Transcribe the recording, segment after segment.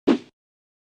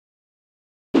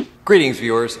Greetings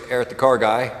viewers, Eric the Car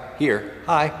Guy here.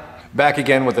 Hi. Back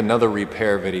again with another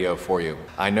repair video for you.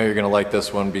 I know you're going to like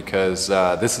this one because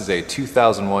this is a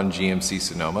 2001 GMC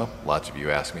Sonoma. Lots of you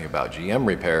ask me about GM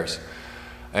repairs.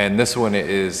 And this one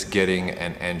is getting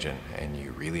an engine, and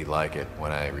you really like it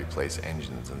when I replace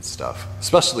engines and stuff,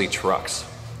 especially trucks.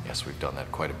 Yes, we've done that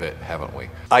quite a bit, haven't we?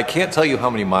 I can't tell you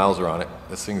how many miles are on it.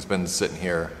 This thing's been sitting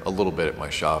here a little bit at my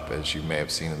shop, as you may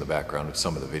have seen in the background of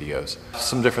some of the videos.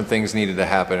 Some different things needed to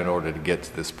happen in order to get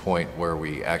to this point where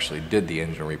we actually did the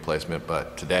engine replacement,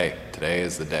 but today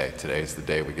is the day. Today is the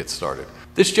day we get started.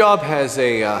 This job has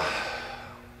a,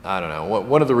 I don't know,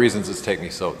 one of the reasons it's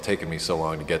taken me so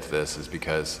long to get to this is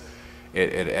because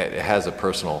it has a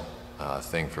personal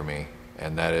thing for me,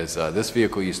 and that is this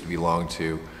vehicle used to belong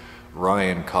to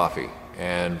Ryan Coffey,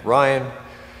 and Ryan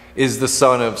is the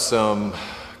son of some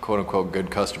quote-unquote good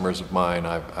customers of mine.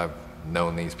 I've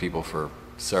known these people for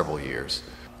several years,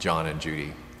 John and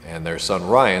Judy, and their son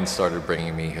Ryan started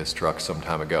bringing me his truck some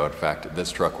time ago. In fact,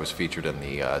 this truck was featured in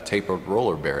the tapered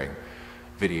roller bearing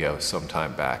video some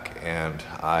time back, and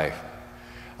I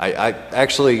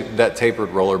actually, that tapered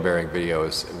roller bearing video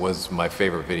was my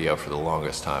favorite video for the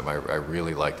longest time. I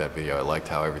really liked that video. I liked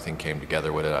how everything came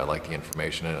together with it. I liked the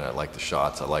information in it. I liked the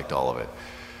shots. I liked all of it.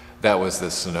 That was the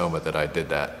Sonoma that I did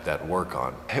that work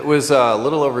on. It was a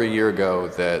little over a year ago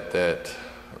that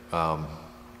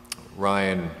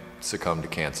Ryan succumbed to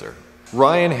cancer.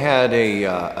 Ryan had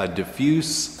a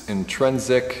diffuse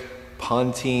intrinsic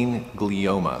pontine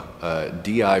glioma,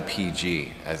 DIPG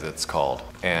as it's called,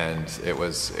 and it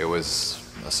was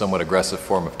a somewhat aggressive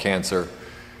form of cancer,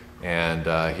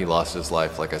 and he lost his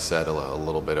life, like I said, a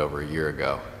little bit over a year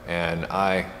ago. And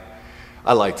I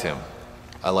liked him.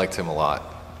 I liked him a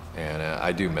lot, and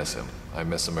I do miss him. I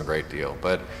miss him a great deal.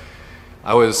 But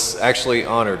I was actually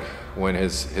honored when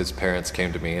his parents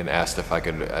came to me and asked if I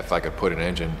could put an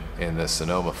engine in this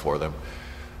Sonoma for them.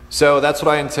 So that's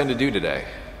what I intend to do today.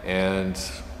 And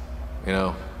you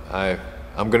know, I'm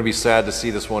going to be sad to see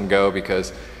this one go,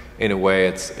 because in a way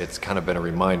it's kind of been a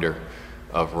reminder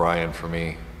of Ryan for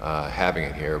me having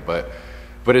it here. But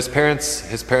his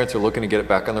parents are looking to get it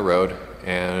back on the road,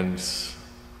 and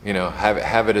you know,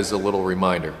 have it as a little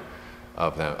reminder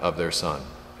of their son.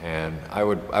 And I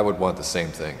would want the same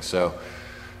thing. So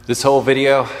this whole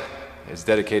video is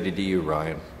dedicated to you,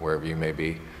 Ryan, wherever you may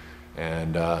be.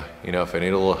 And you know, if I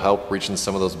need a little help reaching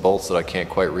some of those bolts that I can't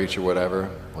quite reach or whatever,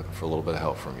 I'm looking for a little bit of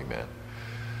help from you, man.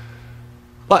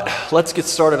 But let's get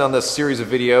started on this series of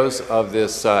videos of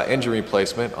this engine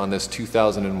replacement on this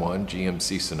 2001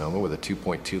 GMC Sonoma with a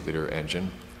 2.2 liter engine.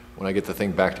 When I get the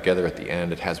thing back together at the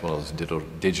end, it has one of those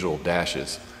digital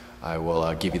dashes. I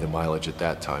will give you the mileage at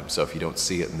that time. So if you don't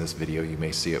see it in this video, you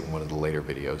may see it in one of the later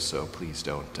videos. So please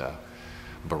don't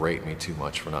berate me too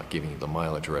much for not giving you the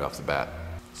mileage right off the bat.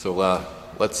 So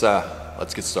let's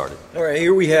get started. All right,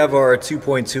 here we have our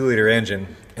 2.2 liter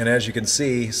engine, and as you can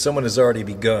see, someone has already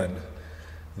begun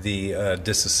the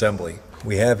disassembly.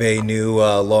 We have a new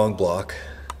long block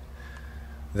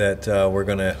that we're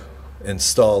going to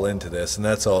install into this, and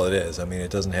that's all it is. I mean,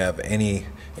 it doesn't have any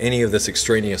of this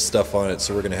extraneous stuff on it,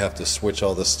 so we're going to have to switch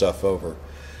all this stuff over.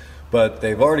 But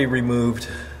they've already removed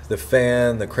the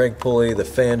fan, the crank pulley, the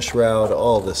fan shroud,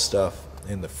 all this stuff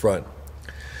in the front.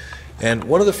 And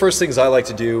one of the first things I like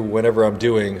to do whenever I'm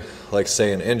doing, like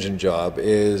say, an engine job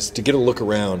is to get a look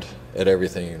around at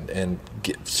everything and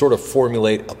sort of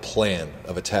formulate a plan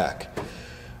of attack.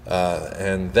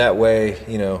 And that way,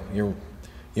 you know,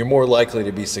 you're more likely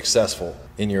to be successful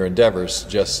in your endeavors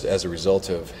just as a result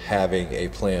of having a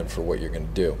plan for what you're going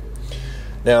to do.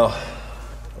 Now,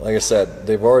 like I said,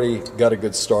 they've already got a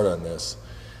good start on this.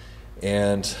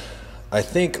 And I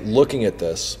think looking at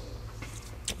this,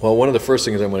 well, one of the first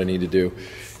things I'm going to need to do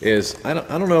is, I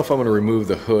don't know if I'm going to remove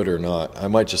the hood or not. I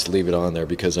might just leave it on there,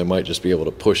 because I might just be able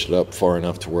to push it up far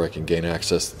enough to where I can gain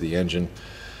access to the engine.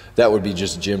 That would be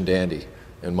just Jim Dandy,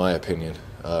 in my opinion,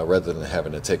 rather than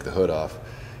having to take the hood off.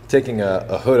 Taking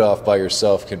a hood off by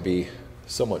yourself can be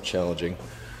somewhat challenging.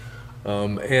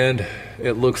 And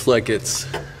it looks like it's,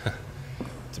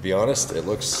 to be honest, it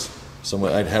looks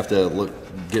somewhat, I'd have to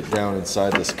get down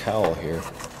inside this cowl here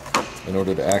in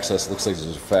order to access. Looks like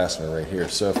there's a fastener right here.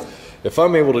 So if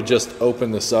I'm able to just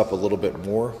open this up a little bit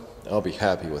more, I'll be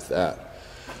happy with that.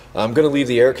 I'm going to leave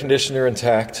the air conditioner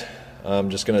intact.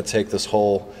 I'm just going to take this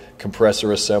whole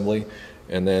compressor assembly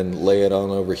and then lay it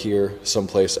on over here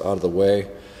someplace out of the way.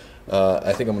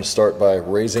 I think I'm going to start by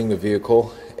raising the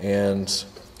vehicle and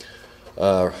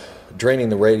draining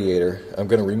the radiator. I'm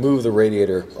going to remove the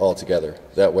radiator altogether.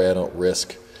 That way I don't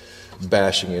risk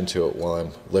bashing into it while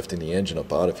I'm lifting the engine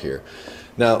up out of here.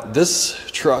 Now, this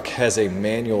truck has a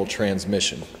manual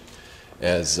transmission.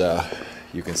 as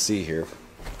you can see here.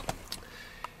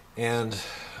 And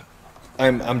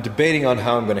I'm debating on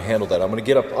how I'm going to handle that. I'm going to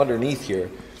get up underneath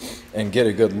here and get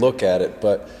a good look at it,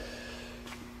 but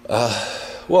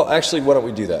well, actually, why don't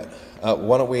we do that?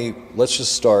 Let's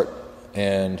just start,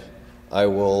 and I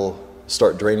will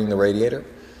start draining the radiator,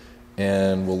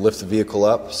 and we'll lift the vehicle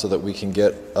up so that we can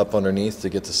get up underneath to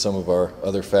get to some of our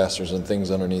other fasteners and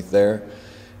things underneath there,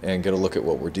 and get a look at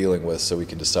what we're dealing with so we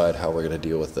can decide how we're going to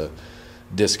deal with the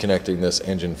disconnecting this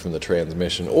engine from the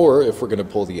transmission, or if we're going to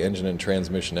pull the engine and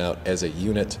transmission out as a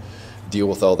unit, deal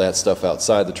with all that stuff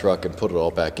outside the truck and put it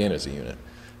all back in as a unit.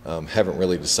 Haven't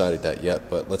really decided that yet,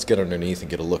 but let's get underneath and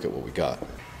get a look at what we got.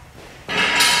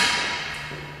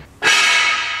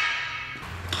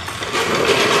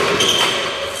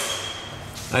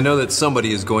 I know that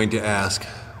somebody is going to ask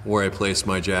where I place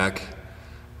my jack.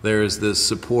 There is this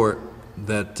support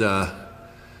that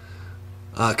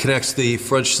connects the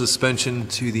front suspension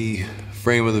to the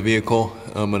frame of the vehicle.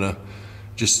 I'm gonna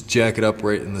just jack it up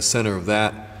right in the center of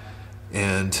that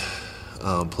and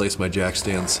place my jack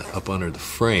stands up under the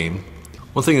frame.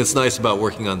 One thing that's nice about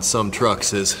working on some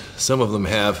trucks is some of them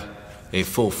have a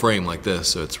full frame like this,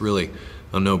 so it's really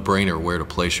a no-brainer where to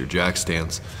place your jack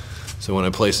stands. So when I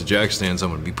place the jack stands, I'm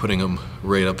going to be putting them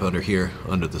right up under here,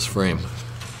 under this frame.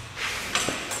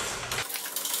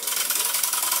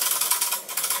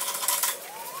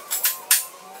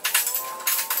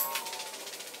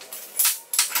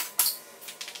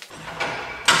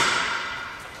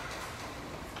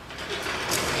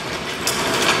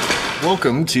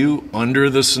 Welcome to Under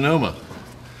the Sonoma.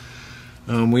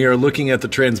 We are looking at the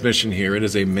transmission here. It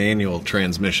is a manual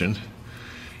transmission.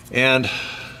 And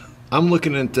I'm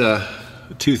looking at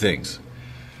two things.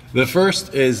 The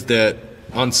first is that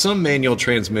on some manual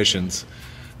transmissions,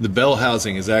 the bell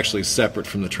housing is actually separate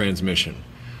from the transmission.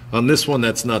 On this one,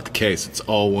 that's not the case. It's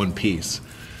all one piece.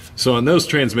 So on those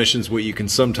transmissions, what you can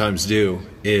sometimes do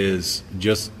is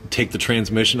just take the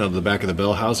transmission out of the back of the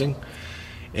bell housing,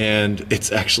 and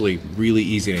it's actually really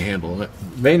easy to handle.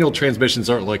 Manual transmissions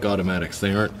aren't like automatics.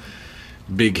 They aren't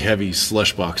big, heavy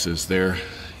slush boxes. They're,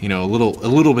 you know, a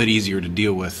little bit easier to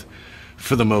deal with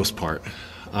for the most part.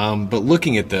 But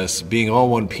looking at this, being all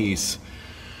one piece,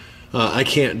 I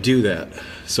can't do that.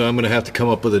 So I'm going to have to come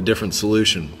up with a different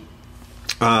solution.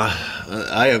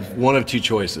 I have one of two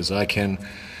choices. I can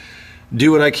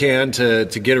do what I can to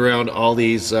get around all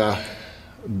these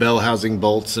bell housing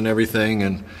bolts and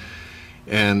everything,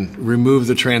 and remove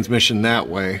the transmission that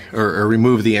way, or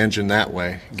remove the engine that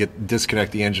way,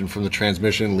 disconnect the engine from the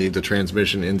transmission, leave the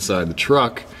transmission inside the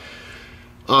truck.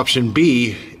 Option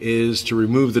B is to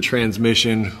remove the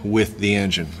transmission with the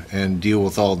engine and deal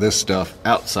with all this stuff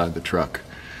outside the truck.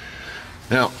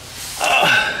 Now,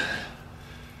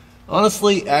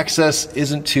 honestly, access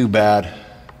isn't too bad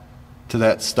to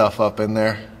that stuff up in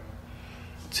there,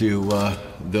 to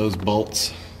those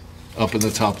bolts up in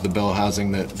the top of the bell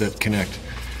housing that connect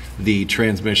the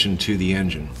transmission to the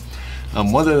engine.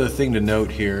 One other thing to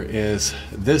note here is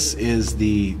this is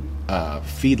the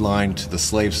feed line to the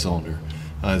slave cylinder.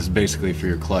 This is basically for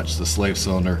your clutch. The slave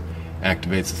cylinder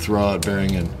activates the throwout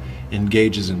bearing and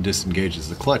engages and disengages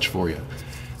the clutch for you.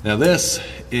 Now this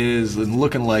is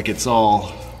looking like it's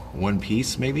all one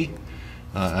piece, maybe.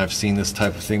 I've seen this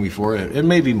type of thing before. It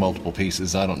may be multiple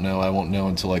pieces, I don't know. I won't know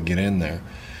until I get in there.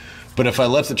 But if I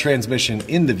left the transmission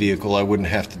in the vehicle, I wouldn't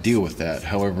have to deal with that.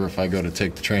 However, if I go to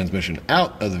take the transmission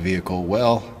out of the vehicle,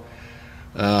 well,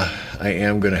 I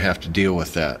am going to have to deal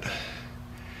with that.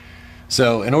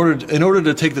 So in order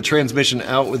to take the transmission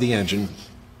out with the engine,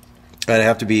 I'd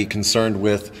have to be concerned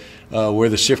with where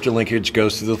the shifter linkage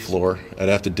goes to the floor. I'd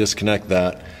have to disconnect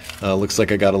that. Looks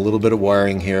like I got a little bit of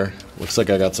wiring here. Looks like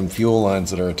I got some fuel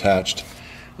lines that are attached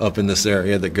up in this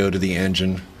area that go to the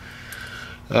engine.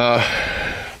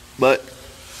 But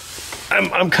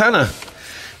I'm kind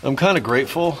of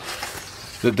grateful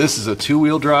that this is a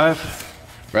two-wheel drive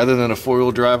rather than a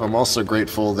four-wheel drive. I'm also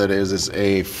grateful that it is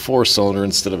a four-cylinder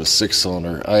instead of a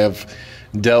six-cylinder. I have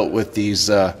dealt with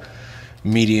these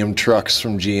medium trucks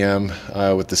from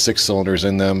GM with the six cylinders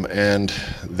in them, and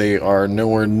they are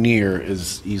nowhere near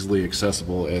as easily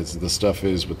accessible as the stuff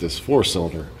is with this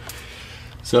four-cylinder.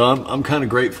 So I'm kind of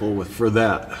grateful for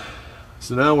that.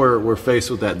 So now we're faced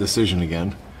with that decision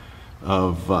again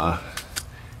of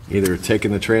either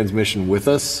taking the transmission with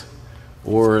us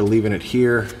or leaving it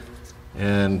here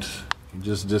and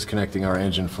just disconnecting our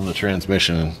engine from the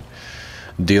transmission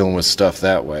and dealing with stuff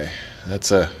that way.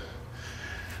 That's a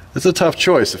tough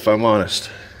choice, if I'm honest.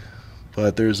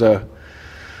 But there's a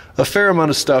fair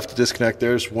amount of stuff to disconnect.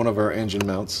 There's one of our engine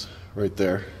mounts right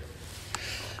there.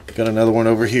 Got another one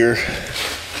over here.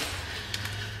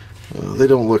 they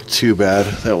don't look too bad.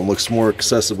 That one looks more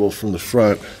accessible from the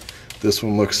front. This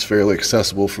one looks fairly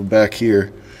accessible from back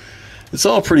here. It's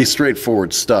all pretty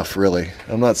straightforward stuff, really.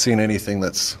 I'm not seeing anything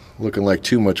that's looking like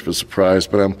too much of a surprise,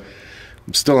 but I'm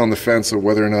still on the fence of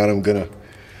whether or not I'm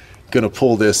gonna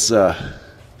pull this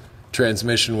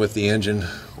transmission with the engine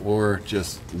or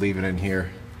just leave it in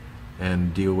here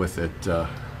and deal with it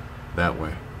that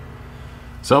way.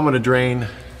 So I'm going to drain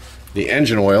the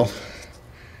engine oil,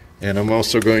 and I'm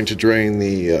also going to drain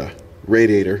the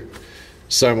radiator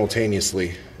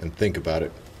simultaneously and think about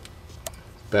it.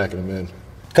 Backing them in.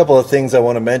 A couple of things I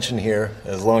want to mention here,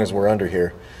 as long as we're under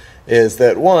here, is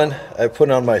that one, I put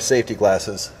on my safety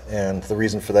glasses, and the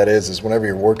reason for that is whenever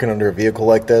you're working under a vehicle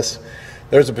like this,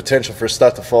 there's a potential for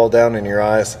stuff to fall down in your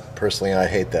eyes. Personally, I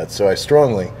hate that, so I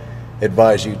strongly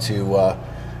advise you to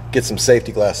get some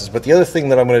safety glasses. But the other thing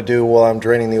that I'm going to do while I'm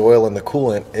draining the oil and the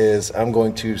coolant is I'm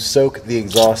going to soak the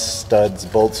exhaust studs,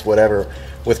 bolts, whatever,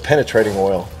 with penetrating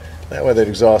oil. That way the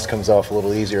exhaust comes off a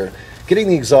little easier. Getting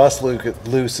the exhaust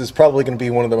loose is probably going to be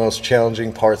one of the most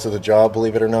challenging parts of the job,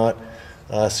 believe it or not.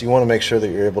 So you want to make sure that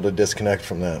you're able to disconnect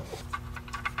from that.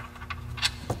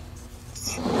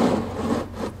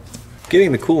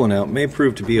 Getting the coolant out may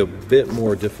prove to be a bit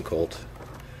more difficult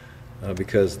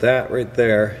because that right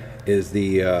there is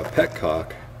the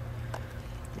petcock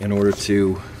in order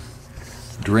to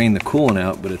drain the coolant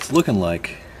out, but it's looking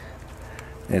like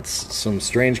it's some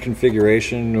strange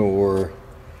configuration, or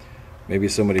maybe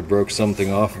somebody broke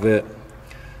something off of it.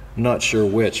 I'm not sure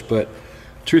which, but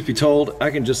truth be told,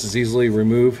 I can just as easily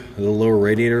remove the lower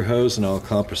radiator hose and I'll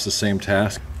accomplish the same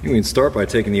task. You can start by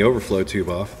taking the overflow tube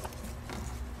off.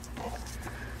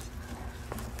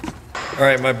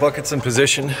 Alright, my bucket's in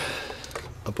position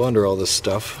up under all this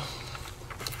stuff.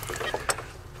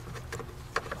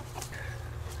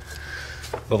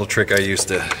 Little trick I used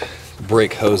to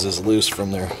break hoses loose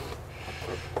from their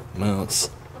mounts.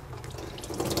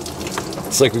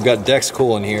 It's like we've got Dex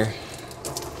Cool in here.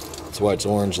 That's why it's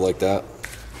orange like that.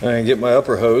 I get my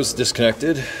upper hose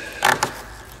disconnected.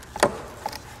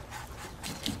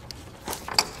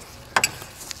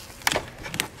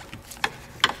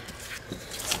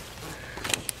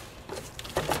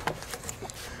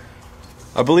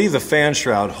 I believe the fan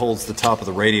shroud holds the top of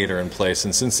the radiator in place,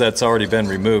 and since that's already been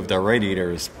removed, our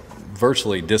radiator is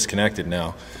virtually disconnected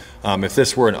now. If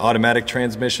this were an automatic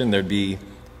transmission, there'd be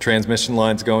transmission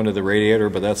lines going to the radiator,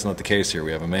 but that's not the case here.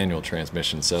 We have a manual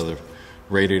transmission, so the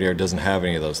radiator doesn't have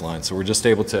any of those lines. So we're just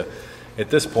able to,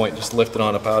 at this point, just lift it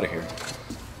on up out of here.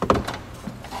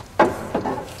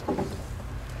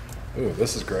 Ooh,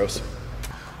 this is gross.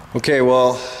 Okay,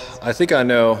 well, I think I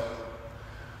know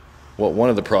what one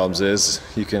of the problems is.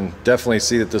 You can definitely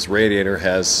see that this radiator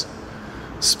has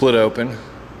split open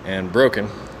and broken.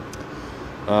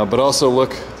 But also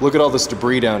look at all this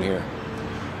debris down here.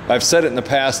 I've said it in the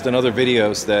past in other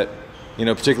videos that, you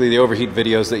know, particularly the overheat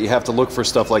videos, that you have to look for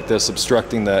stuff like this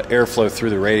obstructing the airflow through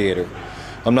the radiator.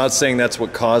 I'm not saying that's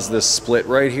what caused this split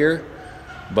right here,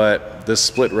 but this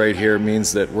split right here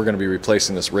means that we're going to be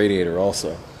replacing this radiator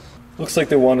also. Looks like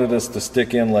they wanted us to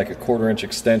stick in like a 1/4-inch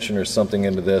extension or something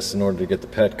into this in order to get the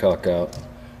petcock out,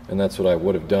 and that's what I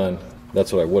would have done.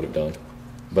 That's what I would have done,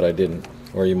 but I didn't.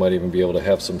 Or you might even be able to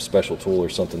have some special tool or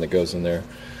something that goes in there.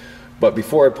 But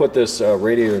before I put this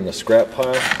radiator in the scrap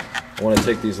pile, I want to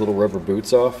take these little rubber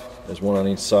boots off. There's one on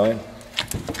each side.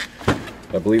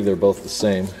 I believe they're both the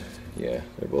same. Yeah,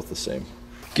 they're both the same.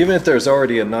 Given that there's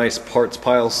already a nice parts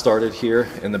pile started here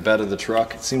in the bed of the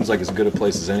truck, it seems like as good a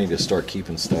place as any to start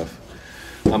keeping stuff.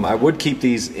 I would keep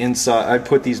these inside. I'd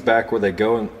put these back where they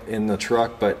go in the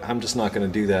truck, but I'm just not going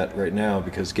to do that right now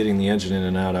because getting the engine in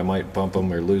and out, I might bump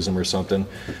them or lose them or something.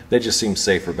 They just seem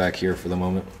safer back here for the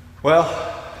moment. Well,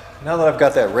 now that I've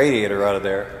got that radiator out of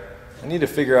there, I need to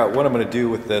figure out what I'm going to do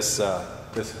with this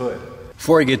this hood.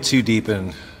 Before I get too deep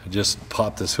and just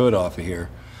pop this hood off of here,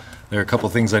 there are a couple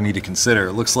things I need to consider.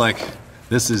 It looks like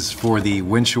this is for the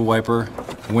windshield wiper,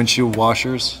 windshield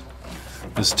washers.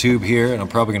 This tube here, and I'm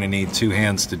probably going to need 2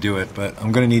 hands to do it, but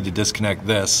I'm going to need to disconnect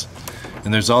this.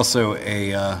 And there's also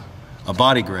a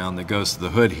body ground that goes to the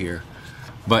hood here.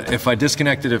 But if I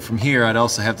disconnected it from here, I'd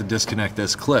also have to disconnect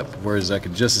this clip, whereas I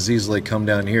could just as easily come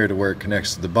down here to where it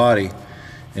connects to the body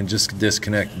and just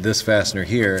disconnect this fastener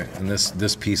here, and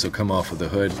this piece will come off of the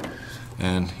hood,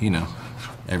 and you know,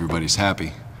 everybody's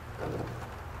happy.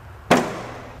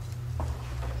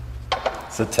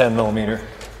 It's a 10mm.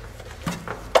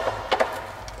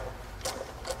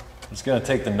 I'm just going to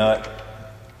take the nut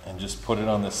and just put it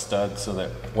on this stud so that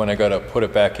when I go to put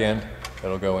it back in,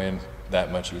 it'll go in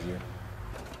that much easier.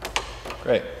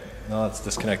 Great. Now let's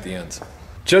disconnect the ends.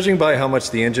 Judging by how much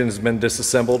the engine has been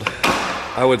disassembled,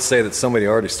 I would say that somebody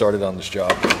already started on this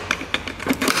job.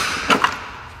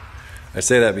 I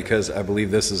say that because I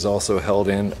believe this is also held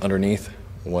in underneath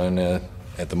when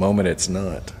at the moment it's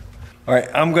not. All right,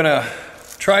 I'm gonna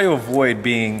try to avoid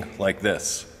being like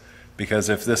this, because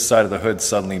if this side of the hood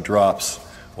suddenly drops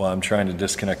while I'm trying to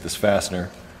disconnect this fastener,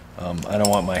 I don't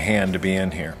want my hand to be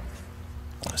in here.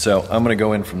 So I'm gonna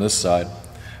go in from this side.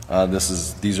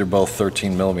 These are both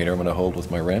 13 millimeter. I'm gonna hold with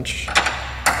my wrench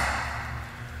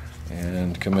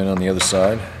and come in on the other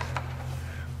side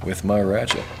with my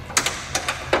ratchet.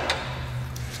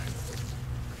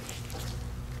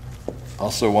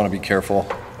 Also want to be careful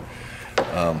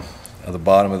at the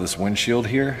bottom of this windshield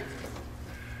here,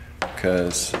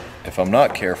 because if I'm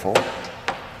not careful,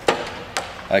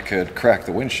 I could crack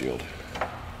the windshield,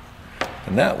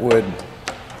 and that would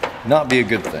not be a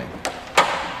good thing.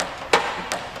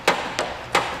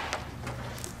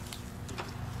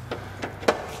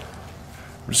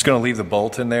 I'm just going to leave the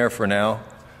bolt in there for now.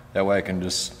 That way I can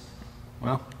just,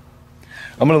 well,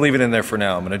 I'm going to leave it in there for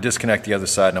now. I'm going to disconnect the other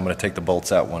side and I'm going to take the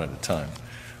bolts out one at a time.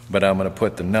 But I'm going to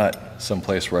put the nut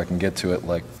someplace where I can get to it,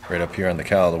 like right up here on the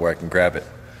cowl, where I can grab it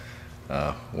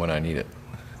when I need it.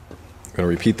 I'm going to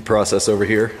repeat the process over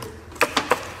here.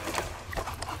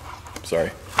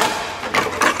 Sorry.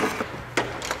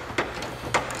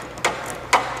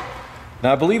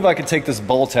 Now I believe I can take this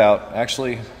bolt out.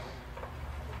 Actually,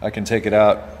 I can take it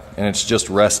out and it's just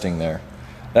resting there.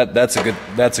 That's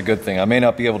a good thing. I may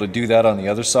not be able to do that on the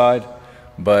other side,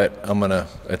 but I'm gonna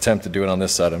attempt to do it on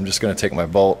this side. I'm just gonna take my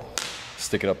bolt,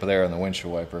 stick it up there on the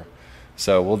windshield wiper.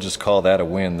 So we'll just call that a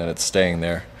win that it's staying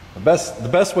there. The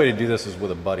best way to do this is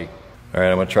with a buddy. All right,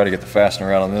 I'm gonna try to get the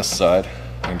fastener out on this side.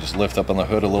 I can just lift up on the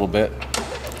hood a little bit,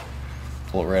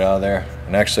 pull it right out of there.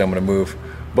 And actually I'm gonna move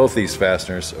both these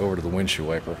fasteners over to the windshield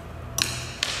wiper.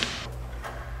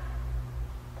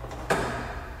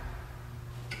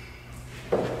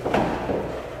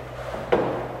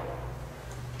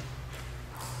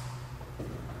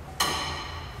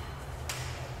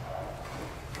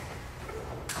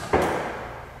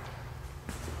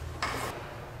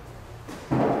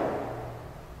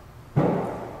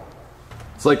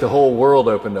 It's like the whole world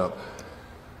opened up.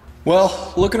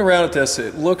 Well, looking around at this,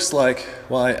 it looks like,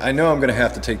 well, I know I'm gonna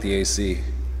have to take the AC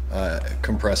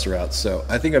compressor out, so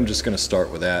I think I'm just gonna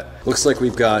start with that. Looks like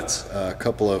we've got a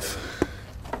couple of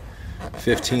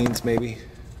 15s maybe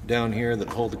down here that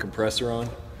hold the compressor on.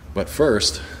 But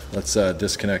first, let's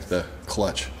disconnect the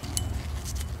clutch.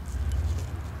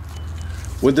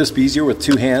 Would this be easier with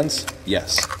two hands?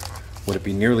 Yes. Would it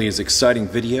be nearly as exciting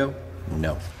video?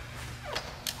 No.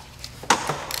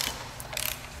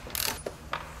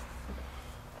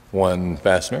 One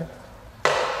fastener.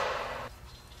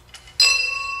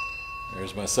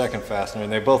 There's my second fastener,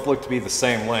 and they both look to be the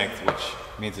same length, which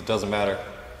means it doesn't matter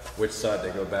which side they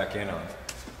go back in on.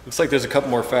 Looks like there's a couple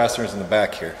more fasteners in the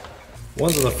back here.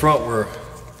 Ones in the front were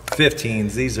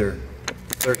 15s, these are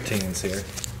 13s here.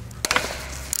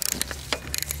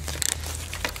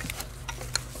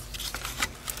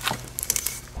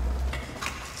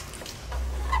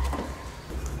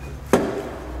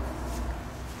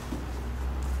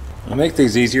 To make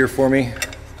things easier for me,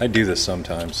 I do this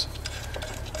sometimes.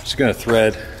 I'm just gonna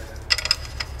thread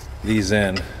these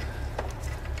in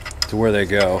to where they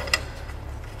go.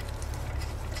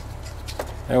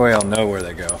 That way I'll know where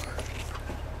they go.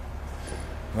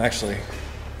 I'm actually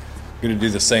gonna do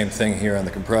the same thing here on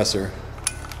the compressor.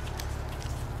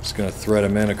 Just gonna thread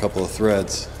them in a couple of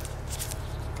threads.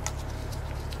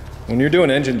 When you're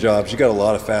doing engine jobs, you got a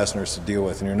lot of fasteners to deal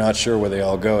with and you're not sure where they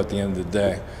all go at the end of the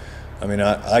day. I mean,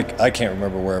 I can't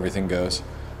remember where everything goes.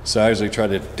 So I usually try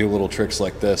to do little tricks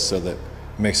like this so that it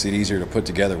makes it easier to put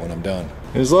together when I'm done.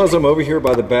 And as long as I'm over here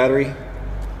by the battery,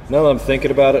 now that I'm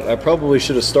thinking about it, I probably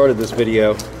should have started this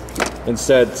video and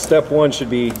said step one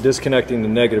should be disconnecting the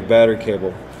negative battery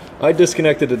cable. I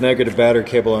disconnected the negative battery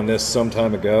cable on this some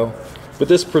time ago, but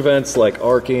this prevents like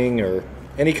arcing or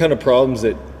any kind of problems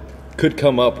that could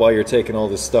come up while you're taking all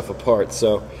this stuff apart.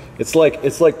 So it's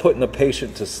like putting a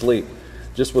patient to sleep.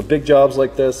 Just with big jobs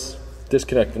like this,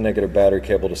 disconnect the negative battery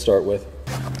cable to start with.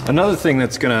 Another thing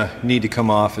that's gonna need to come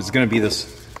off is gonna be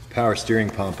this power steering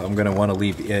pump. I'm gonna wanna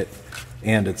leave it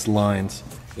and its lines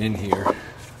in here.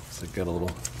 So I've got a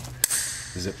little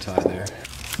zip tie there.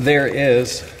 There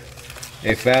is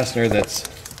a fastener that's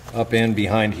up in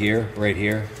behind here, right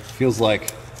here. Feels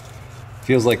like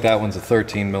that one's a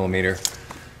 13 millimeter.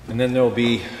 And then there'll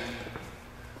be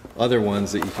other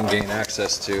ones that you can gain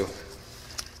access to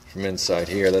from inside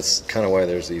here. That's kind of why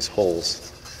there's these holes.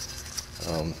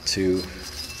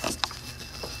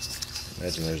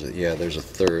 Imagine there's a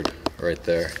third right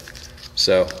there.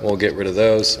 So we'll get rid of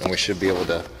those, and we should be able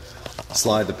to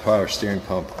slide the power steering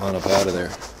pump on up out of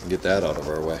there and get that out of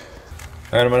our way.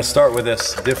 All right, I'm going to start with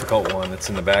this difficult one that's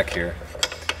in the back here.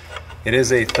 It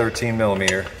is a 13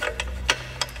 millimeter,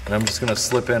 and I'm just going to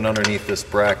slip in underneath this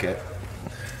bracket.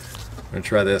 I'm going to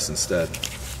try this instead.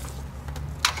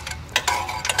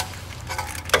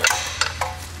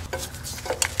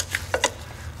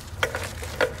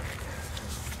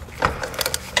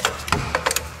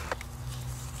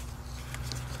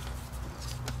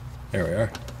 There we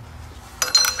are.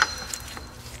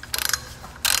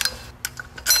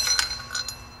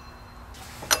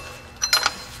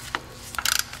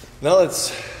 Now that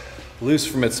it's loose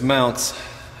from its mounts,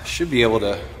 I should be able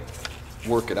to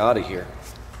work it out of here.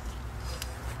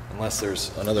 Unless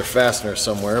there's another fastener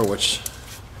somewhere, which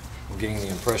I'm getting the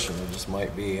impression there just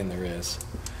might be, and there is.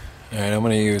 All right, I'm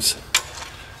going to use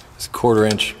this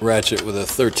 1/4 inch ratchet with a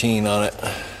 13 on it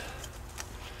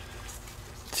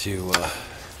to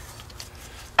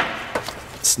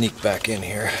sneak back in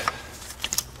here.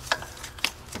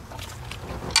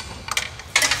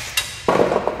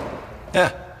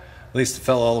 Yeah, at least it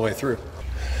fell all the way through.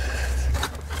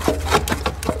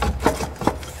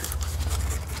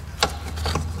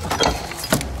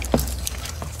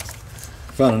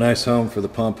 Found a nice home for the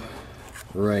pump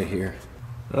right here.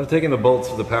 I've taken the bolts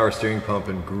of the power steering pump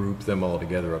and grouped them all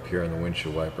together up here on the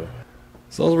windshield wiper.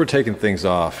 So as we're taking things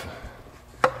off,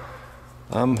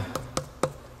 I'm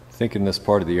thinking this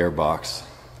part of the air box.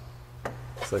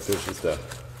 Looks like there's just a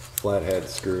flathead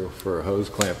screw for a hose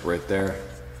clamp right there.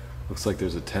 Looks like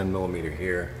there's a 10 millimeter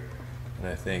here. And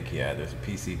I think, yeah, there's a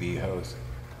PCV hose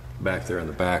back there in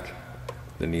the back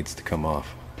that needs to come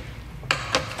off.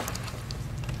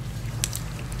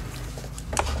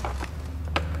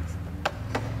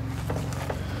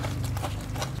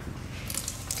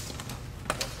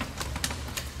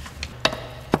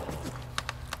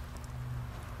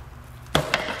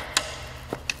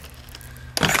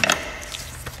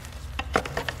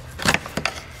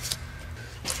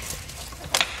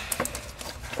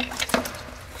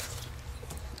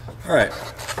 All right,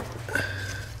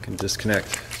 can disconnect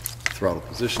throttle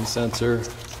position sensor.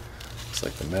 Looks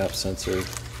like the map sensor.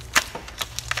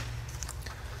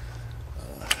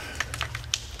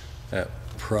 That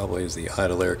probably is the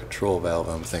idle air control valve,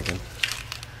 I'm thinking.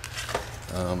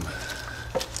 There's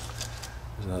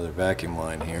another vacuum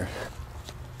line here.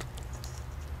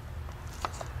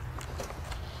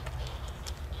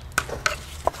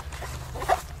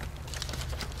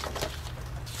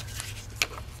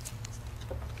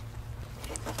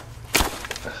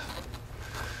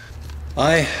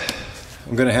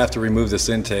 I'm going to have to remove this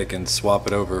intake and swap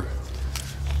it over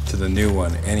to the new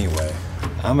one anyway.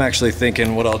 I'm actually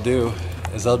thinking what I'll do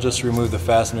is I'll just remove the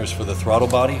fasteners for the throttle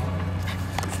body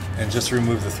and just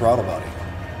remove the throttle body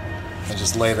and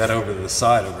just lay that over to the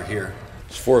side over here.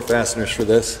 There's 4 fasteners for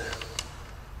this.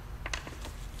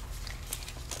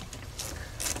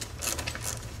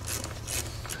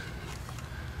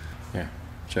 Here,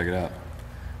 check it out.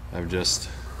 I've just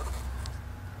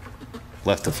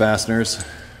left the fasteners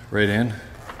right in,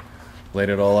 laid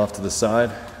it all off to the side.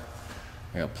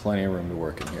 I got plenty of room to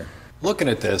work in here. Looking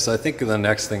at this, I think the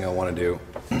next thing I want to do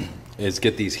is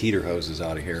get these heater hoses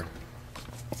out of here.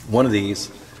 One of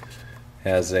these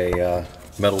has a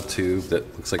metal tube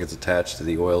that looks like it's attached to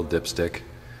the oil dipstick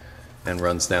and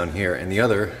runs down here, and the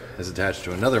other is attached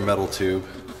to another metal tube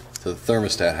to the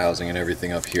thermostat housing and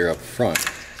everything up here up front,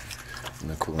 and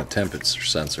the coolant temperature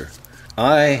sensor.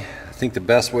 I think the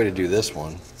best way to do this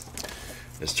one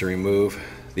is to remove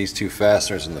these 2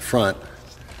 fasteners in the front.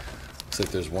 Looks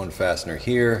like there's 1 fastener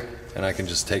here, and I can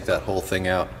just take that whole thing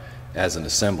out as an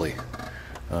assembly.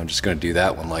 I'm just going to do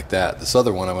that one like that. This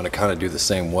other one I'm going to kind of do the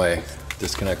same way.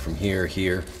 Disconnect from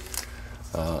here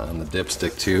on the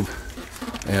dipstick tube,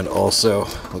 and also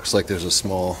looks like there's a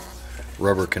small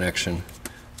rubber connection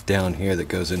down here that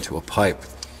goes into a pipe.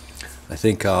 I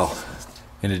think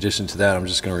in addition to that, I'm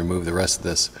just going to remove the rest of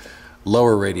this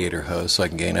lower radiator hose so I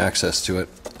can gain access to it.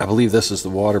 I believe this is the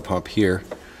water pump here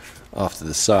off to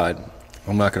the side.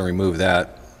 I'm not going to remove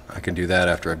that. I can do that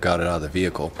after I've got it out of the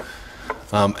vehicle.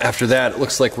 After that, it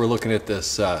looks like we're looking at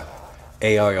this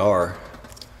AIR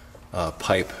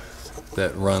pipe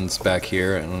that runs back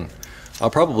here, and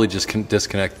I'll probably just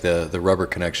disconnect the rubber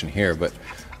connection here, but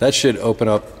that should open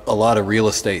up a lot of real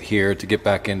estate here to get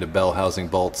back into bell housing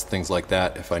bolts, things like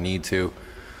that if I need to.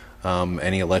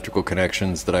 Any electrical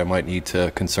connections that I might need to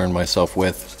concern myself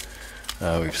with.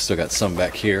 We've still got some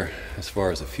back here as far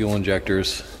as the fuel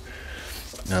injectors.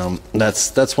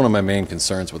 That's one of my main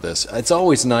concerns with this. It's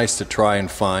always nice to try and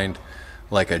find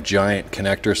like a giant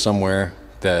connector somewhere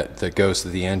that goes to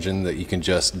the engine, that you can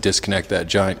just disconnect that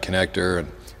giant connector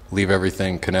and leave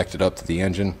everything connected up to the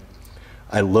engine.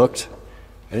 I looked,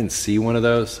 I didn't see one of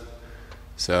those,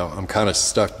 so I'm kind of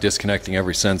stuck disconnecting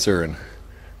every sensor and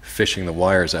fishing the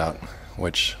wires out,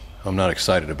 which I'm not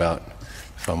excited about,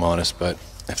 if I'm honest, but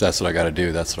if that's what I gotta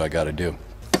do, that's what I gotta do.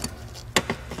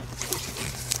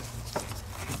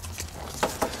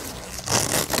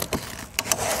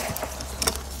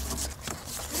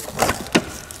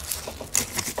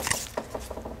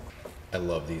 I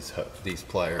love these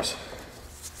pliers.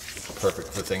 Perfect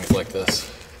for things like this.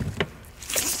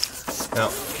 Now,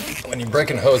 when you're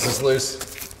breaking hoses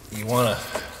loose, you want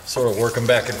to sort of work them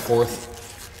back and forth.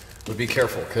 But be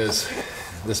careful, because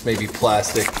this may be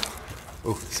plastic.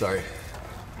 Oh, sorry.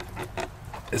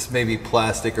 This may be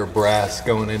plastic or brass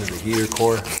going into the heater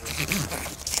core,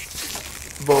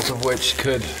 both of which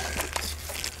could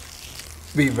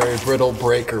be very brittle,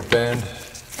 break, or bend.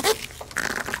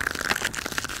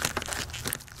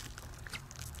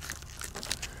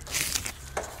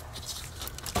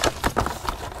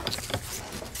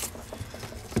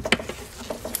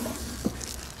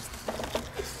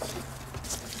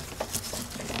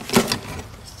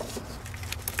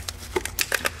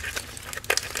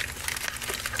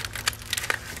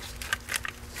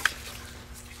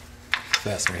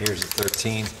 Fastener here is a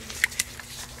 13.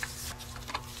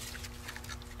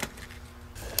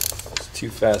 There's two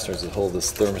fasteners that hold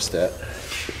this thermostat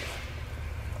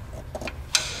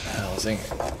housing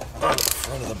on the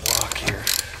front of the block here.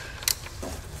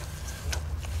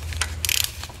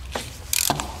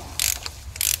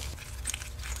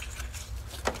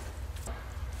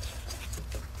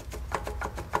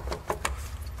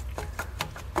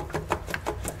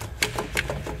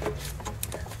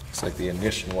 Looks like the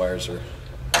ignition wires are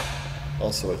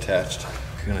also attached.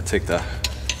 I'm gonna take the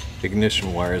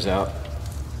ignition wires out.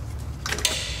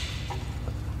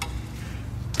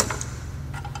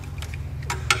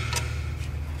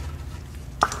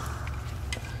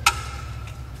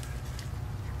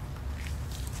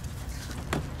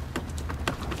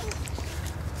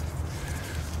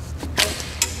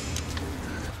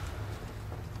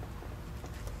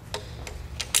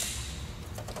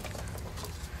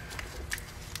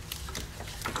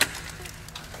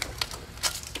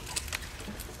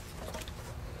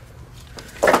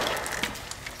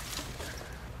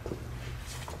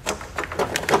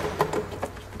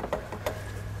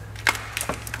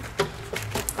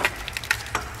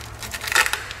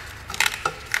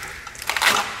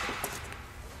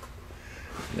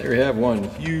 There we have one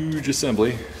huge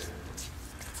assembly.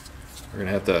 We're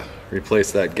gonna have to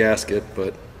replace that gasket,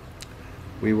 but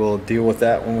we will deal with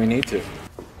that when we need to.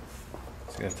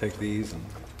 Just gonna take these and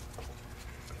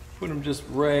put them just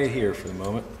right here for the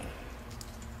moment.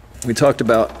 We talked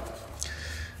about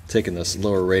taking this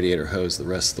lower radiator hose the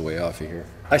rest of the way off of here.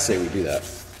 I say we do that.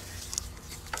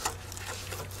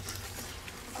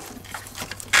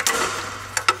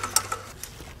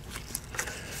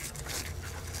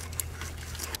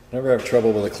 Never have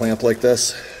trouble with a clamp like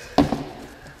this.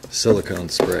 Silicone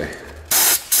spray.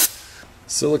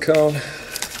 Silicone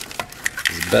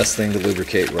is the best thing to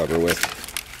lubricate rubber with.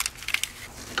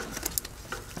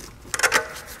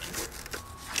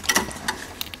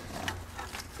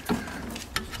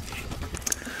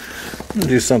 I'm gonna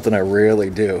do something I rarely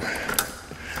do.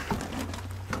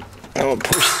 I will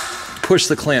push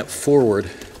the clamp forward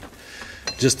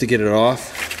just to get it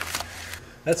off.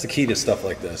 That's the key to stuff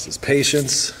like this, is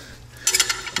patience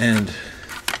and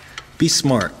be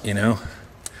smart, you know?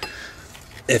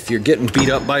 If you're getting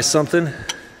beat up by something,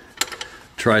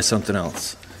 try something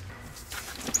else.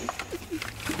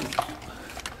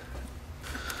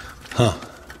 Huh.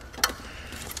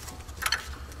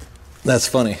 That's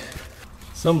funny.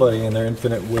 Somebody in their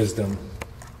infinite wisdom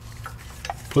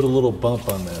put a little bump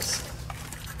on this,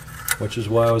 which is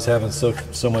why I was having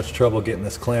so much trouble getting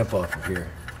this clamp off of here.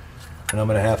 And I'm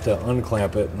going to have to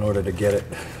unclamp it in order to get it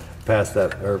past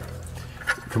that, or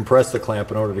compress the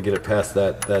clamp in order to get it past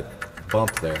that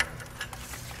bump there.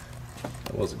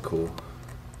 That wasn't cool.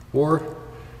 Or,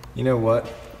 you know what?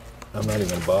 I'm not even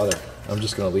going to bother. I'm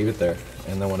just going to leave it there.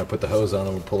 And then when I put the hose on,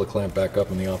 I'm going to pull the clamp back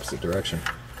up in the opposite direction.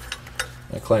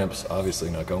 That clamp's obviously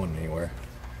not going anywhere.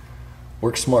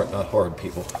 Work smart, not hard,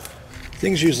 people.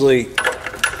 Things usually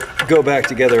go back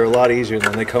together a lot easier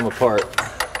than they come apart.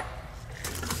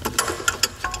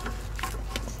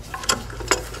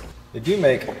 They do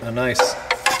make a nice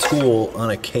tool on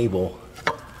a cable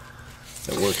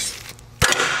that works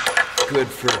good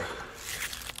for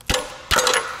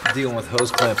dealing with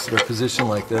hose clamps that are positioned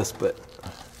like this, but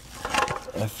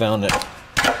I found that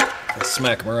I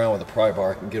smack them around with a pry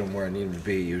bar and get them where I need them to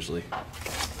be usually.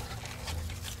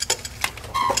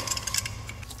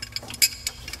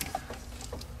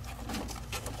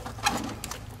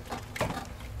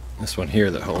 This one here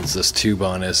that holds this tube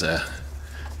on is a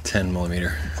 10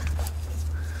 millimeter.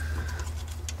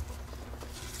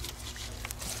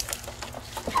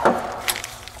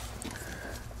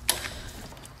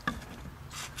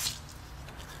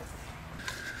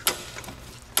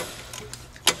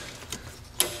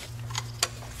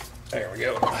 There we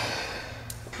go.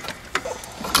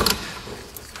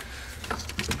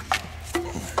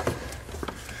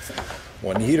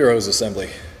 One heater hose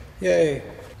assembly. Yay.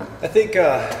 I think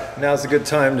now's a good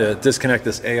time to disconnect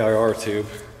this AIR tube.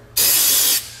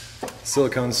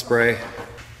 Silicone spray.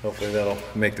 Hopefully that'll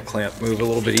make the clamp move a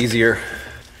little bit easier.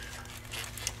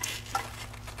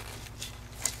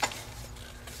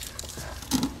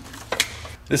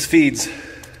 This feeds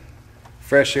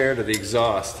fresh air to the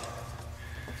exhaust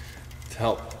to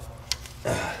help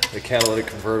the catalytic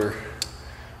converter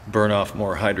burn off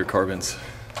more hydrocarbons.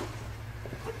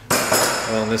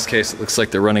 Well, in this case, it looks like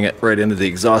they're running it right into the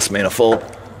exhaust manifold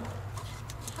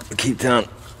to keep down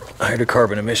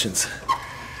hydrocarbon emissions.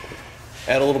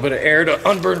 Add a little bit of air to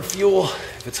unburned fuel.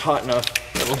 If it's hot enough,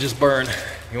 it'll just burn.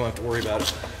 You won't have to worry about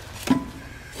it.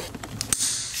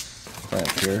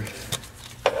 Clamp here.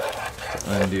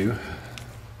 Undo.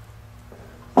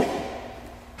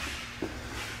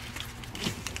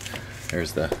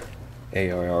 There's the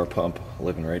AIR pump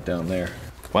living right down there.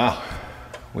 Wow,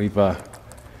 we've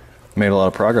made a lot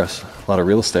of progress, a lot of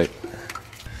real estate.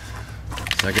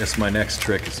 So I guess my next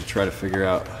trick is to try to figure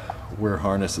out where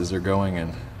harnesses are going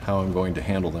and how I'm going to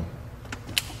handle them.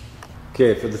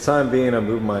 Okay, for the time being, I'm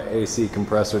moving my AC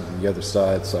compressor to the other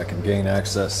side so I can gain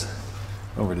access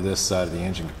over to this side of the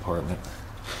engine compartment.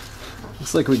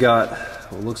 Looks like we got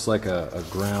what looks like a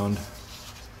ground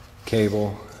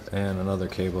cable and another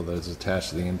cable that is attached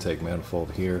to the intake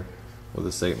manifold here with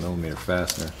this 8 millimeter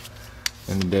fastener.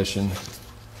 In addition,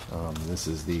 this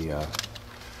is the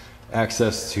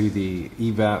access to the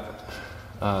evap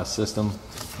system,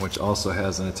 which also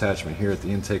has an attachment here at the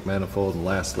intake manifold. And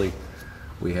lastly,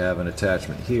 we have an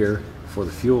attachment here for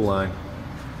the fuel line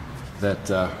that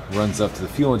runs up to the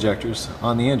fuel injectors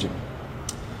on the engine.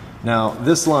 Now,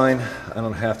 this line I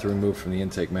don't have to remove from the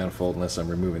intake manifold unless I'm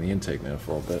removing the intake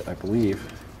manifold, but I believe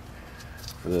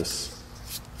for this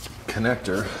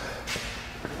connector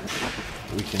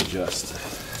we can just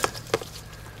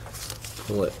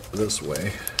pull it this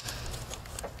way.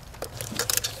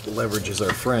 Leverage is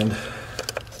our friend.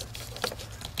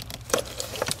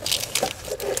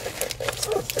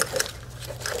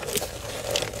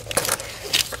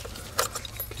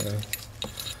 Okay,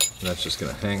 and that's just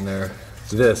going to hang there.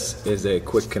 This is a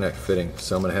quick connect fitting,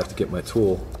 so I'm going to have to get my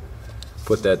tool,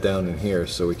 put that down in here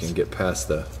so we can get past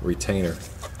the retainer.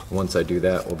 Once I do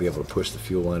that, we'll be able to push the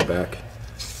fuel line back,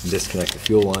 disconnect the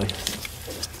fuel line,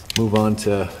 move on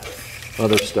to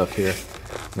other stuff here.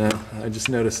 Now, I just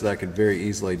noticed that I could very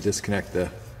easily disconnect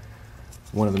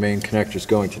one of the main connectors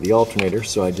going to the alternator,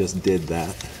 so I just did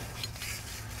that.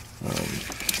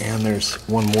 And there's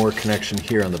one more connection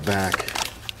here on the back,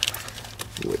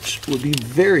 which would be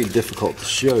very difficult to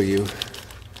show you,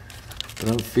 but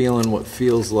I'm feeling what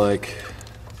feels like,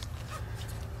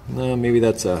 no, maybe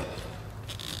that's a,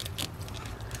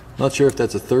 not sure if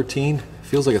that's a 13,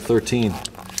 feels like a 13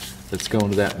 that's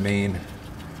going to that main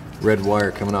red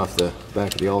wire coming off the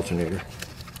back of the alternator.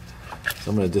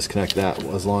 So I'm going to disconnect that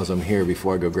as long as I'm here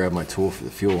before I go grab my tool for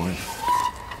the fuel line.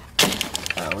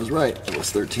 I was right, it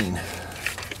was 13.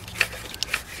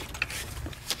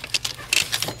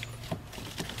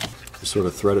 Just sort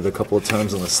of threaded a couple of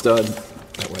times on the stud,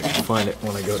 that way I can find it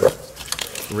when I go to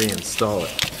reinstall it.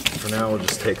 For now, we'll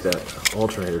just take that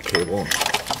alternator cable and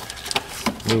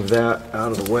move that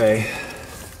out of the way.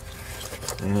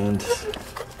 And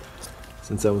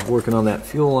since I was working on that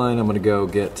fuel line, I'm going to go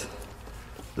get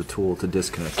the tool to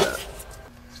disconnect that.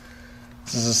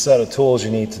 This is a set of tools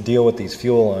you need to deal with these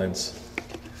fuel lines.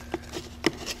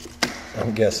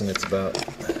 I'm guessing it's about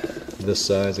this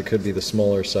size. It could be the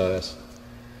smaller size.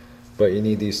 But you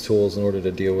need these tools in order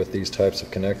to deal with these types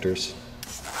of connectors.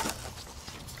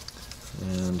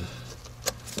 And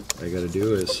all you got to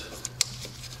do is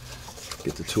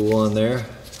get the tool on there,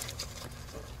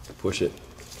 push it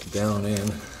down in.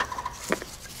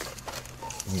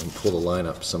 You can pull the line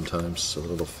up sometimes so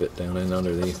that it'll fit down in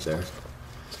underneath there.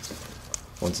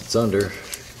 Once it's under,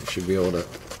 you should be able to,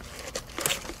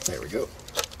 there we go,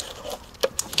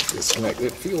 disconnect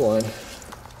that fuel line.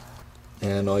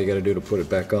 And all you got to do to put it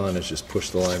back on is just push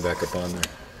the line back up on there.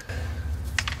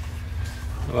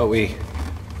 Well, we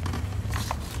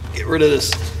get rid of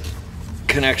this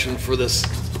connection for this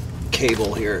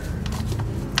cable here,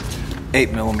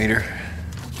 8 millimeter.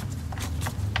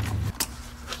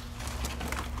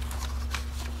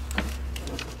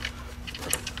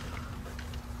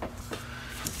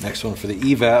 Next one for the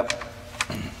evap.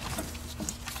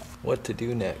 What to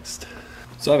do next?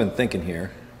 So I've been thinking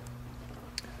here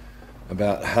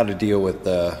about how to deal with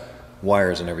the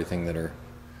wires and everything that are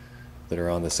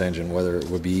on this engine, whether it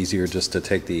would be easier just to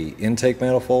take the intake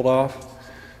manifold off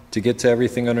to get to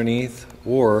everything underneath,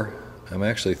 or I'm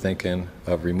actually thinking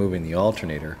of removing the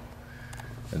alternator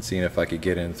and seeing if I could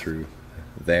get in through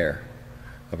there.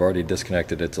 I've already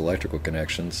disconnected its electrical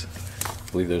connections.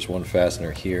 I believe there's one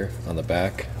fastener here on the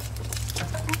back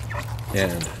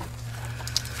and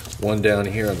one down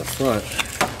here on the front.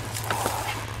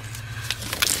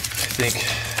 I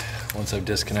think once I've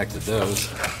disconnected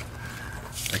those,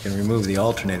 I can remove the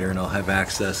alternator and I'll have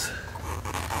access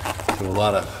to a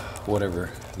lot of whatever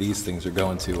these things are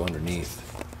going to underneath.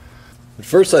 At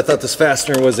first I thought this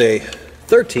fastener was a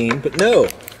 13, but no,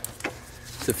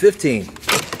 it's a 15.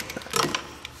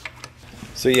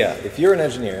 So yeah, if you're an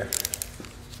engineer,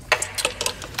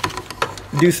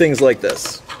 do things like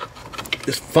this.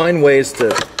 Just find ways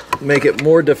to make it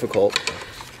more difficult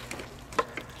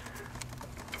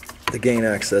to gain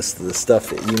access to the stuff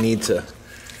that you need to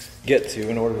get to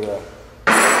in order to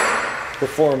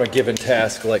perform a given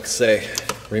task, like say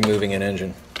removing an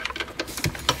engine.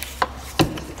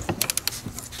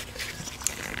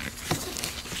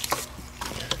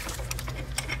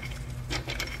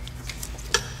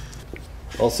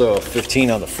 Also a 15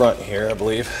 on the front here, I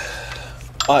believe.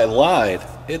 I lied,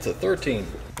 it's a 13.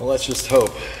 Well, let's just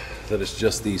hope that it's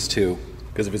just these two,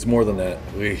 because if it's more than that,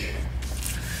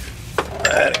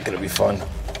 that ain't gonna be fun.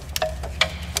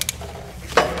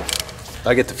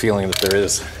 I get the feeling that there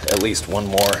is at least one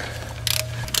more.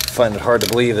 I find it hard to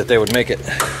believe that they would make it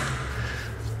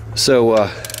so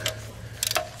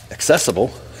accessible.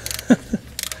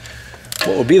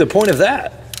 What would be the point of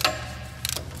that?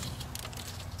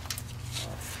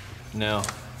 No,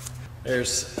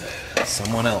 there's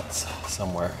someone else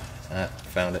somewhere. I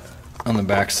found it on the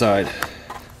back side,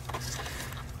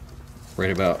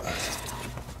 right about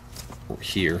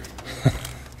here.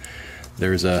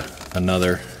 There's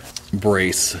another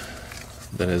brace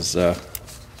that is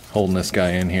holding this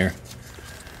guy in here.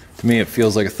 To me, it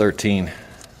feels like a 13.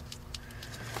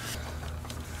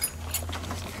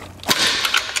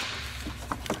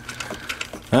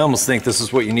 I almost think this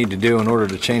is what you need to do in order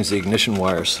to change the ignition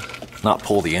wires. Not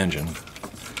pull the engine,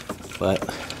 but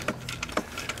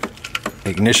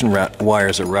ignition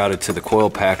wires are routed to the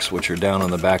coil packs, which are down on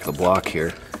the back of the block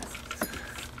here.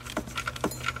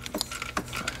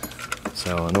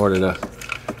 So in order to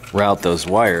route those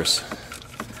wires,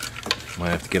 might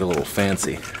have to get a little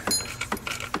fancy.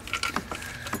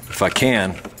 If I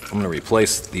can, I'm going to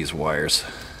replace these wires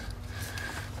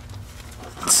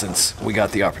since we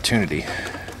got the opportunity.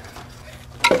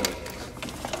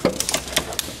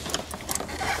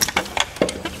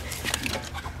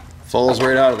 Falls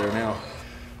right out of there now.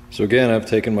 So again, I've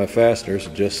taken my fasteners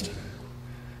and just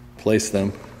placed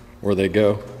them where they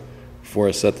go before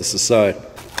I set this aside.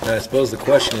 And I suppose the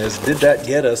question is, did that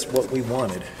get us what we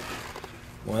wanted?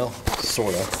 Well,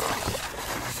 sort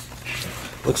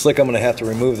of. Looks like I'm going to have to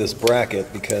remove this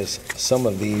bracket because some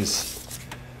of these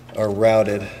are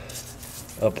routed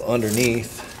up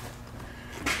underneath,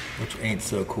 which ain't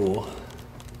so cool.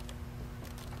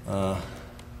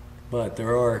 But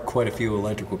there are quite a few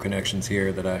electrical connections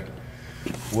here that I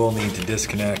will need to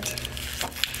disconnect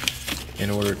in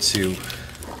order to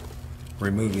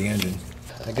remove the engine.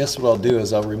 I guess what I'll do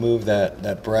is I'll remove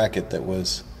that bracket that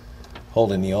was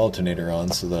holding the alternator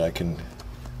on so that I can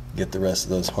get the rest of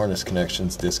those harness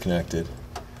connections disconnected.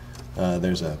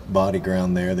 There's a body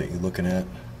ground there that you're looking at,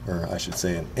 or I should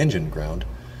say an engine ground.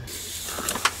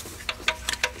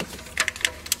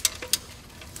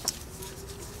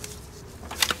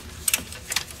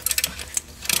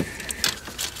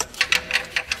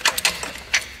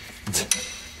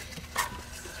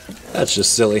 That's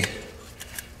just silly.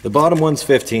 The bottom one's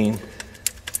 15,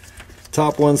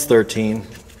 top one's 13.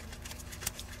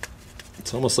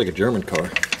 It's almost like a German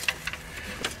car.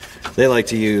 They like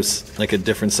to use like a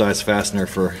different size fastener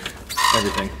for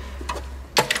everything.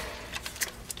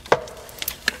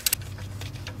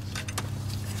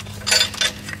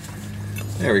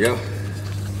 There we go.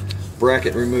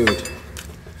 Bracket removed.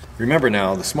 Remember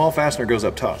now, the small fastener goes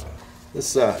up top.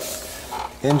 This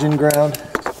engine ground,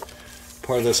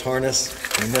 part of this harness,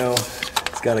 I know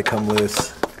it's got to come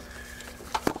loose.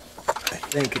 I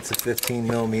think it's a 15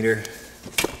 millimeter.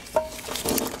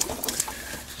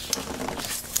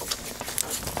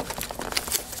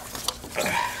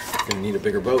 Gonna need a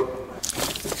bigger boat.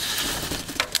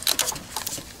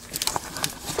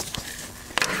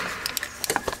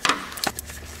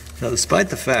 Now, despite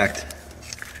the fact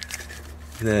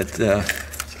that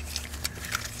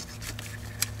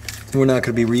we're not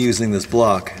going to be reusing this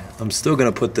block, I'm still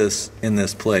going to put this in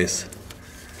this place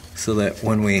so that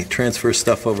when we transfer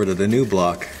stuff over to the new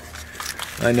block,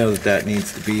 I know that that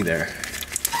needs to be there.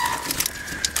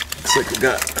 Looks like we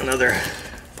got another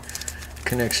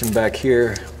connection back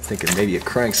here. I'm thinking maybe a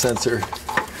crank sensor.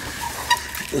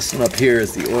 This one up here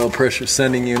is the oil pressure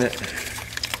sending unit.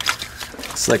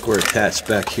 Looks like we're attached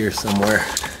back here somewhere.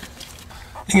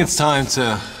 I think it's time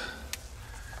to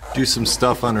do some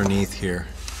stuff underneath here,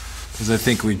 because I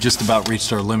think we've just about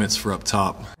reached our limits for up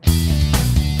top.